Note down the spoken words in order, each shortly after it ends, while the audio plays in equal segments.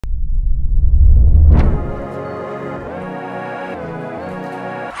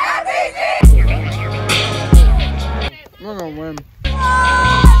time.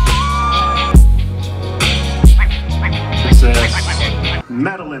 Princess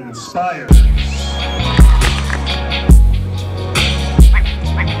Madeline Spires.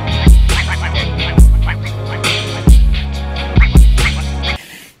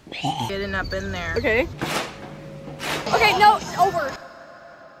 Getting up in there. Okay. Okay, no, over.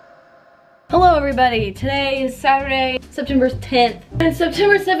 Hello everybody, today is Saturday, September 10th, and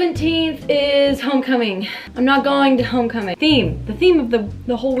September 17th is homecoming. I'm not going to homecoming. The theme of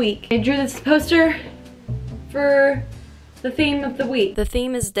the whole week. I drew this poster for the theme of the week. The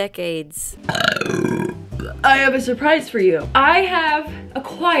theme is decades. I have a surprise for you. I have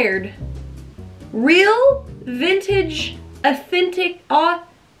acquired real, vintage, authentic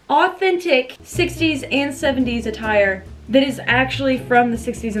 60s and 70s attire that is actually from the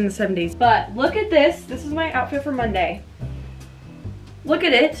 60s and the 70s. But look at this. This is my outfit for Monday. Look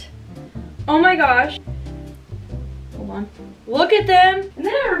at it. Oh my gosh. Hold on. Look at them. And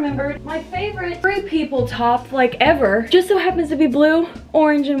then I remembered my favorite Free People top like ever just so happens to be blue,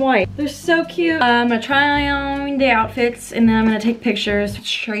 orange, and white. They're so cute. I'm gonna try on the outfits and then I'm gonna take pictures to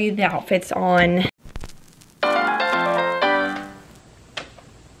show you the outfits on.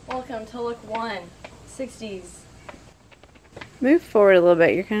 Welcome to look 1, 60s. Move forward a little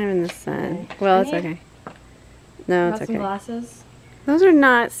bit. You're kind of in the sun. Okay. Well, it's okay. No, it's Got okay. some glasses. Those are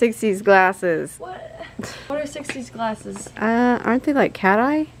not 60s glasses. What? What are 60s glasses? Aren't they like cat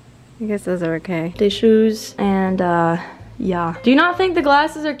eye? I guess those are okay. Day shoes and yeah. Do you not think the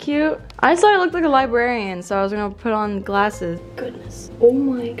glasses are cute? I just thought I looked like a librarian, so I was gonna put on glasses. Goodness. Oh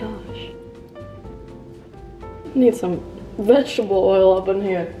my gosh. Need some vegetable oil up in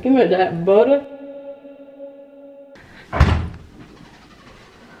here. Give me that butter.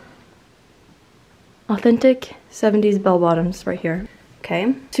 Authentic 70s bell bottoms right here.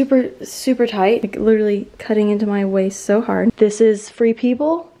 Okay. Super tight. Like literally cutting into my waist so hard. This is Free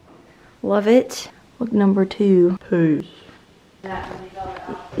People. Love it. Look number 2. Peace.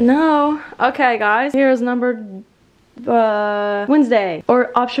 No. Okay guys. Here's number Wednesday.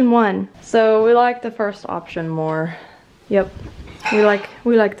 Or option 1. So we like the first option more. Yep. We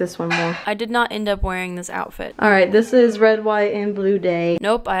like this one more. I did not end up wearing this outfit. All right, this is red, white, and blue day.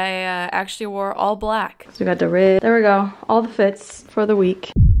 Nope, I actually wore all black. So we got the red. There we go. All the fits for the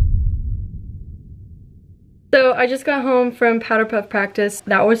week. So I just got home from powderpuff practice.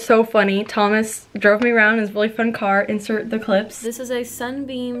 That was so funny. Thomas drove me around in his really fun car. Insert the clips. This is a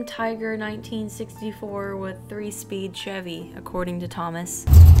Sunbeam Tiger 1964 with 3-speed Chevy, according to Thomas.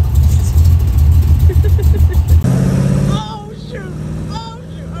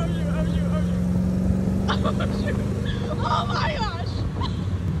 Oh my gosh!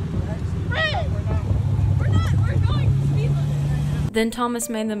 Rick! We're going speed limit. Then Thomas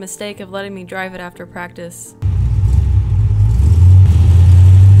made the mistake of letting me drive it after practice.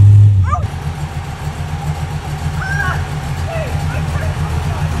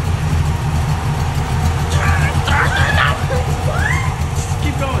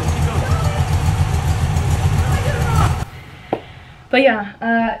 But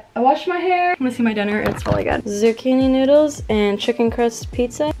yeah, I washed my hair. I'm gonna see my dinner. It's really good. Zucchini noodles and chicken crust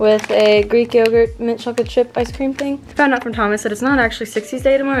pizza with a Greek yogurt mint chocolate chip ice cream thing. I found out from Thomas that it's not actually 60s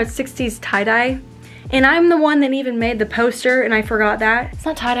day tomorrow, it's 60s tie-dye. And I'm the one that even made the poster and I forgot that. It's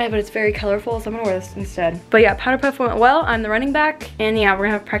not tie-dye, but it's very colorful, so I'm gonna wear this instead. But yeah, powderpuff went well. I'm the running back. And yeah, we're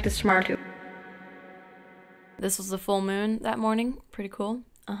gonna have practice tomorrow too. This was the full moon that morning. Pretty cool.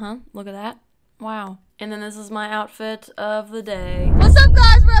 Look at that. Wow. And then this is my outfit of the day. What's up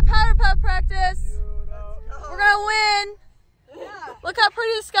guys, we're at powderpuff practice. We're gonna win. Look how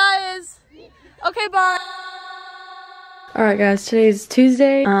pretty the sky is. Okay, bye. Alright guys, today's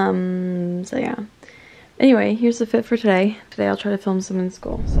Tuesday. So yeah. Anyway, here's the fit for today. Today I'll try to film some in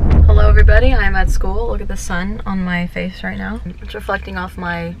school. So. Hello everybody, I'm at school. Look at the sun on my face right now. It's reflecting off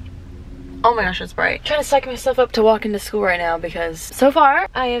my... Oh my gosh, it's bright. I'm trying to psych myself up to walk into school right now because so far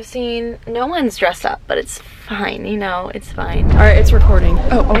I have seen no one's dressed up, but it's fine, you know, it's fine. All right, it's recording.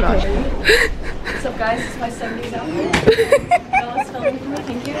 Oh gosh. What's up guys, this is my 70s outfit. Bella's filming for me,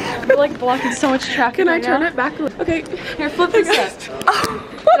 thank you. We're like blocking so much traffic. Can I turn it back? Okay. Here, flip this up.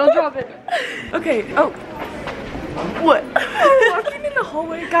 Don't drop it. Okay. Oh. What? I'm walking in the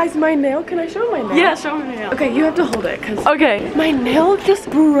hallway. Guys, my nail. Can I show my nail? Yeah, show me my nail. Okay, you have to hold it because okay. My nail just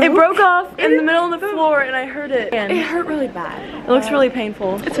broke. It broke off in the middle of the floor and I heard it. It hurt really bad. It looks really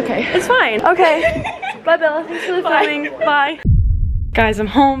painful. It's okay. It's fine. Okay. Bye, Bella. Thanks for the filming. Bye. Guys, I'm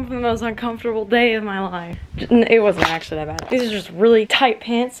home from the most uncomfortable day of my life. It wasn't actually that bad. These are just really tight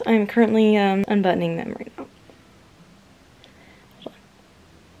pants. I'm currently unbuttoning them right now.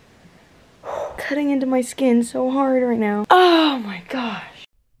 cutting into my skin so hard right now. Oh my gosh.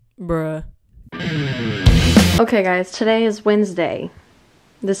 Bruh. Okay guys, today is Wednesday.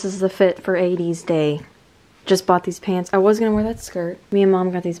 This is the fit for 80s day. Just bought these pants. I was gonna wear that skirt. Me and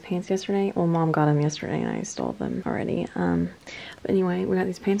mom got these pants yesterday. Well, mom got them yesterday and I stole them already. But anyway, we got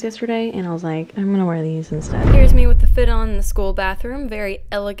these pants yesterday and I was like, I'm gonna wear these instead. Here's me with the fit on in the school bathroom. Very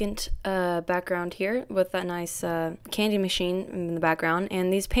elegant background here with that nice candy machine in the background.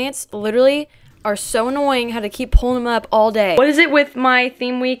 And these pants literally are so annoying how to keep pulling them up all day. What is it with my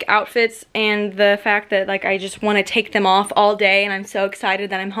theme week outfits and the fact that like I just want to take them off all day and I'm so excited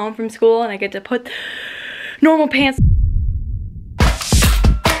that I'm home from school and I get to put normal pants.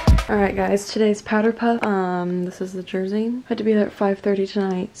 Alright guys, today's powder puff. This is the jersey. I had to be there at 5:30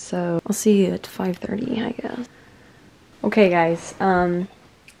 tonight, so I'll see you at 5:30, I guess. Okay guys,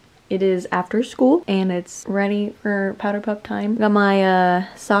 it is after school and it's ready for powder puff time. Got my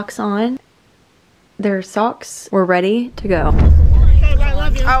socks on. Their socks were ready to go. I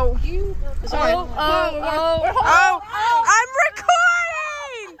love you. Oh. I'm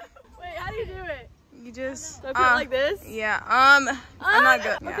recording! Wait, how do you do it? You just So like this? Yeah. I'm not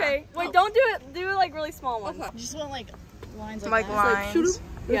good. Okay. Wait, don't do it. Do it like really small ones. You just want like lines Like lines.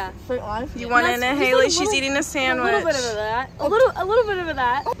 Yeah. straight lines. You want in it, Haley? She's eating a sandwich. A little bit of that. A little bit of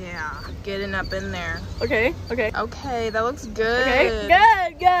that. Yeah, getting up in there. Okay. Okay. Okay, that looks good. Okay.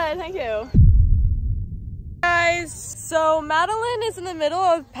 Good. Good. Thank you. Guys, so Madeline is in the middle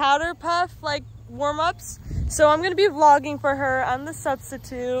of powder puff like warm-ups. So I'm gonna be vlogging for her. I'm the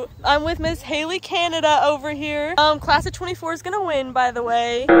substitute. I'm with Miss Haley Canada over here. Class of 24 is gonna win, by the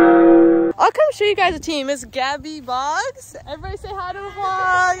way. I'll come show you guys a team. Miss Gabby Boggs. Everybody say hi to the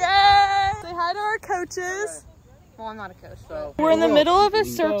vlog. Yay! Say hi to our coaches. Well, I'm not a coach, so. We're in the middle of a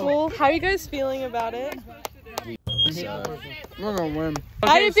circle. How are you guys feeling about it? We're gonna win.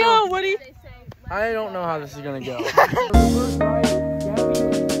 How you feeling, Woody? I don't know how this is gonna go.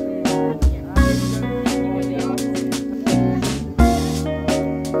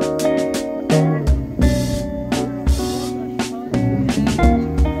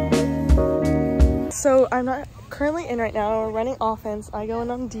 So I'm not currently in right now. We're running offense. I go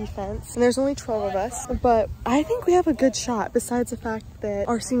in on defense. And there's only 12 of us. But I think we have a good shot besides the fact that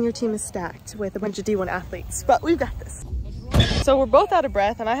our senior team is stacked with a bunch of D1 athletes. But we've got this. So we're both out of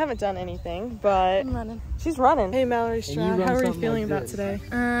breath and I haven't done anything, but I'm running. She's running. Hey Mallory Stroud, how are you feeling about today?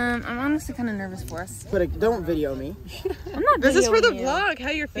 I'm honestly kind of nervous for us. But don't video me. I'm not. This is for the vlog. How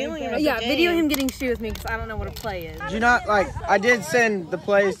you're feeling about Yeah, the game. video him getting shoes with me because I don't know what a play is. Do you not like? I did send the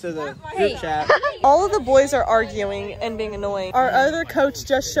plays to the group chat. All of the boys are arguing and being annoying. Our other coach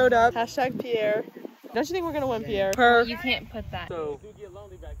just showed up. Hashtag Pierre. Don't you think we're gonna win, Pierre? You can't put that. So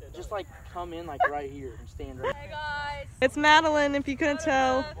just like come in like right here and stand right. Hey guys. It's Madeline, if you couldn't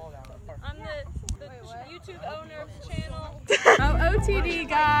tell. I'm the YouTube owner of the channel. Oh, OTD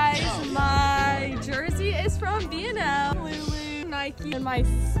guys, my jersey is from B&M, Lulu, Nike, and my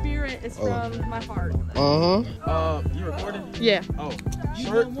spirit is from my heart. You recording? Yeah. Oh,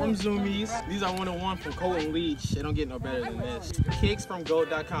 shirt from Zoomies. These are 101 from Cole and Leach. They don't get no better than this. Kicks from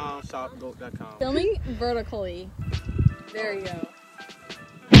goat.com, shop goat.com. Filming vertically. There you go.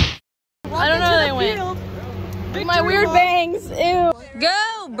 I don't know how they went. My weird bangs. Ew.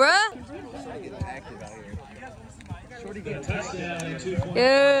 Go, bruh.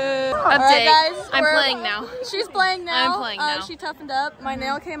 Alright guys, I'm playing now. She's playing now. I'm playing now. She toughened up. My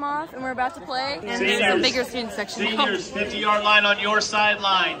nail came off and we're about to play. And there's a bigger student section. Seniors, 50-yard line on your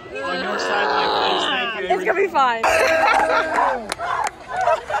sideline. On your sideline, please. Thank you. It's gonna be fine.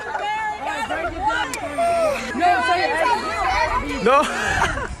 No.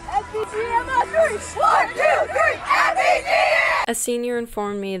 A senior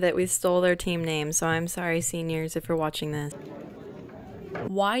informed me that we stole their team name, so I'm sorry seniors if you're watching this.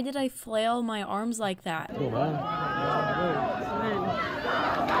 Why did I flail my arms like that? Everyone!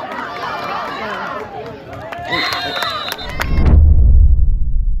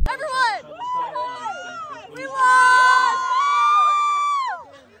 We lost!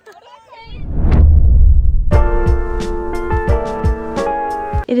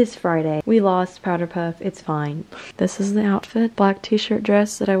 It is Friday. We lost powder puff. It's fine. This is the outfit. Black t-shirt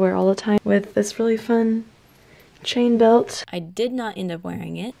dress that I wear all the time with this really fun chain belt. I did not end up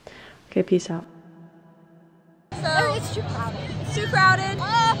wearing it. Okay, peace out. So it's too crowded. It's too crowded.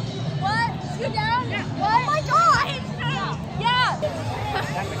 What? Scoot down? Yeah. What? Oh my god! Yeah!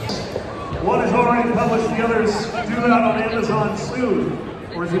 One is already published, the others due out on Amazon soon.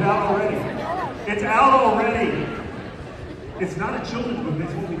 Or is it out already? It's out already. It's not a children's book,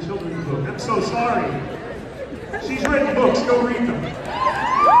 it's only a children's book. I'm so sorry. She's written books, go read them.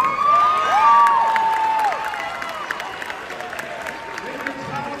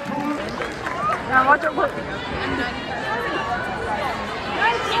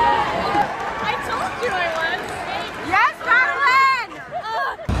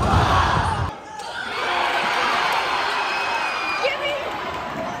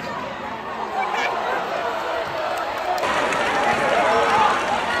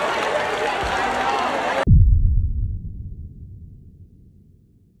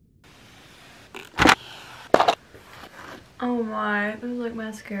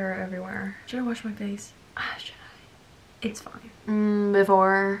 mascara everywhere. Should I wash my face? Should I? It's fine.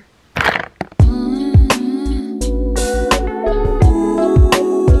 Before.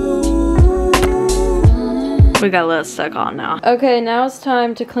 We got a little stuck on now. Okay, now it's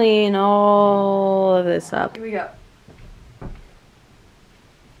time to clean all of this up. Here we go.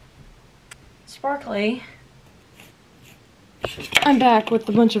 Sparkly. I'm back with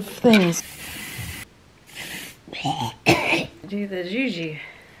a bunch of things. Do the juju.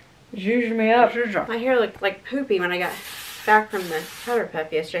 Juju me up. My hair looked like poopy when I got back from the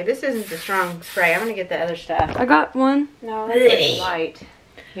powderpuff yesterday. This isn't the strong spray. I'm gonna get the other stuff. I got one. No, that's light.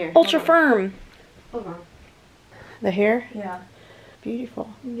 Here. Ultra firm. Hold on. The hair? Yeah. Beautiful.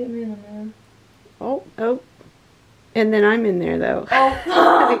 Get me in the room. Oh. And then I'm in there though. Oh.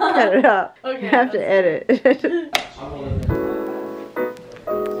 I cut it out. Okay. I have to edit.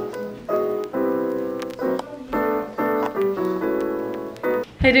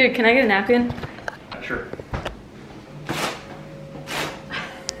 Hey dude, can I get a napkin? Sure.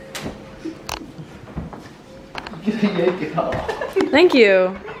 Thank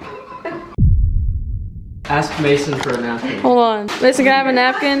you. Ask Mason for a napkin. Hold on. Mason, can I have a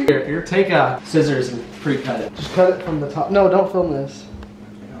napkin? Here, take scissors and pre-cut it. Just cut it from the top. No, don't film this.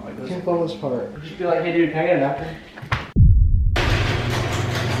 You can't film this part. Just be like, hey dude, can I get a napkin?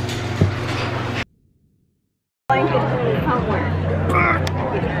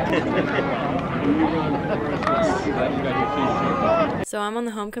 So I'm on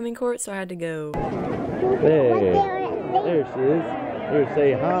the homecoming court, so I had to go. Hey, there she is. Here,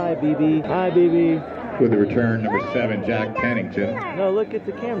 say hi, BB. Hi, BB. With the return, number 7, Jack Pennington. No, look at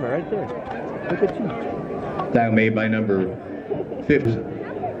the camera right there. Look at you. Tackle made by number 50.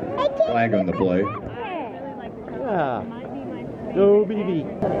 Flag on the play. Yeah. Go, BB.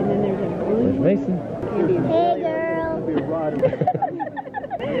 There's Mason. Hey, girl.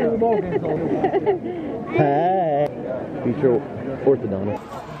 Hi. Future orthodontist.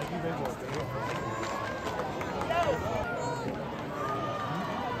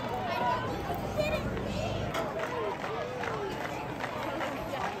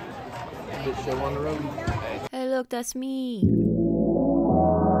 Show on the road. Hey look, that's me.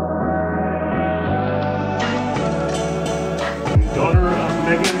 Daughter of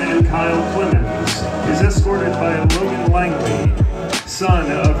Megan and Kyle Clemens is escorted by Logan Langley, son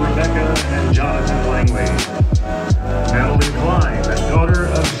of Rebecca and Jonathan Langley. Madeline Klein, daughter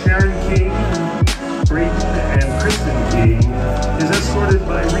of Sharon King, Brayden and Kristen King, is escorted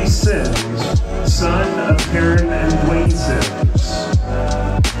by Reese Sims, son of Karen and Dwayne Sims.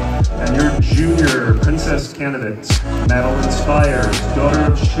 And your junior princess candidate, Madeline Spires,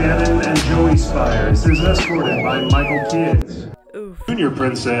 daughter of Shannon and Joey Spires, is escorted by Michael Kidd. Oof. Junior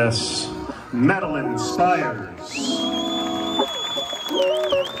princess, Madeline Spires.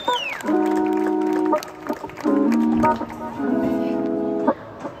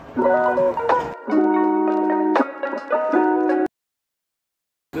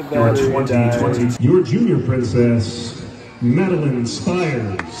 Your 2020, your junior princess, Madeline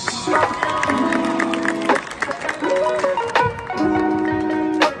Spires.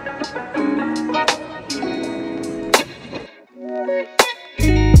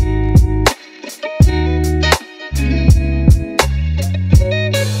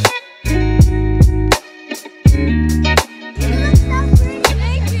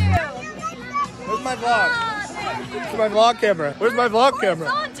 Where's my vlog? Where's my vlog camera? Where's my vlog camera?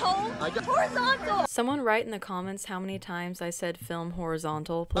 Horizontal. Someone write in the comments how many times I said film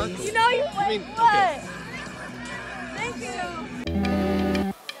horizontal, please. You know you wait. What? Thank you.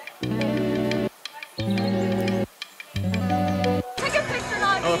 Take a picture,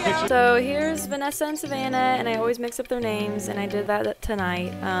 not video. So here's Vanessa and Savannah, and I always mix up their names, and I did that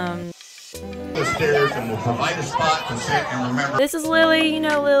tonight. The stairs and we'll provide a spot to sit and remember. This is Lily. You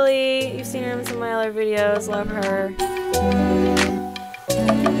know Lily. You've seen her in some of my other videos. Love her.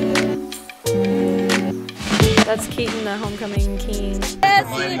 That's Keaton, the homecoming king.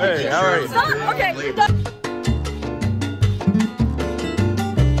 Hey, how are you? Okay, you're done.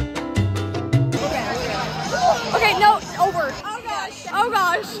 Okay, no, over. Oh gosh. Oh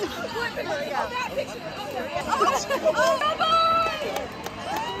gosh.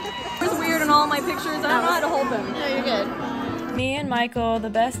 It's weird in all my pictures. I don't know how to hold them. No, you're good. Me and Michael, the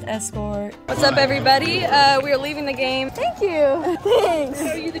best escort. What's up, everybody? We are leaving the game. Thank you. Thanks.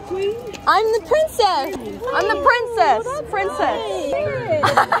 Are you the queen? I'm the princess. I'm the princess. Princess.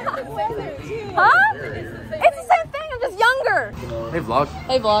 Huh? It's the same thing. I'm just younger. Hey, vlog.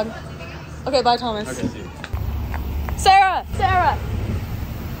 Hey, vlog. Okay, bye, Thomas. Okay, see you. Sarah. Sarah.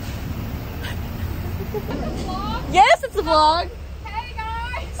 Yes, it's a vlog. Hey guys.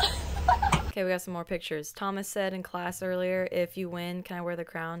 Okay, we got some more pictures. Thomas said in class earlier, if you win, can I wear the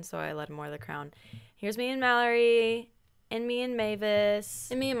crown? So I let him wear the crown. Here's me and Mallory, and me and Mavis,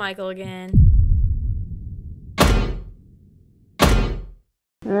 and me and Michael again.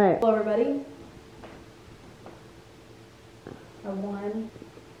 All right. Hello, everybody. I won.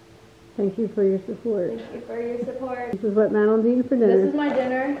 Thank you for your support. Thank you for your support. This is what Matt'll eat for dinner. This is my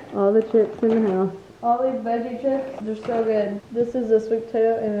dinner. All the chips in the house. All these veggie chips, they're so good. This is a sweet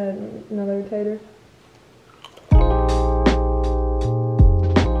potato and another tater.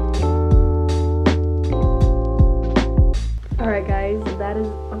 Alright guys, that is,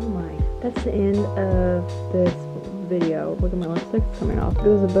 oh my, that's the end of this video. Look at my lipstick coming off. There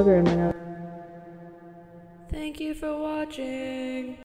was a booger in my nose. Thank you for watching.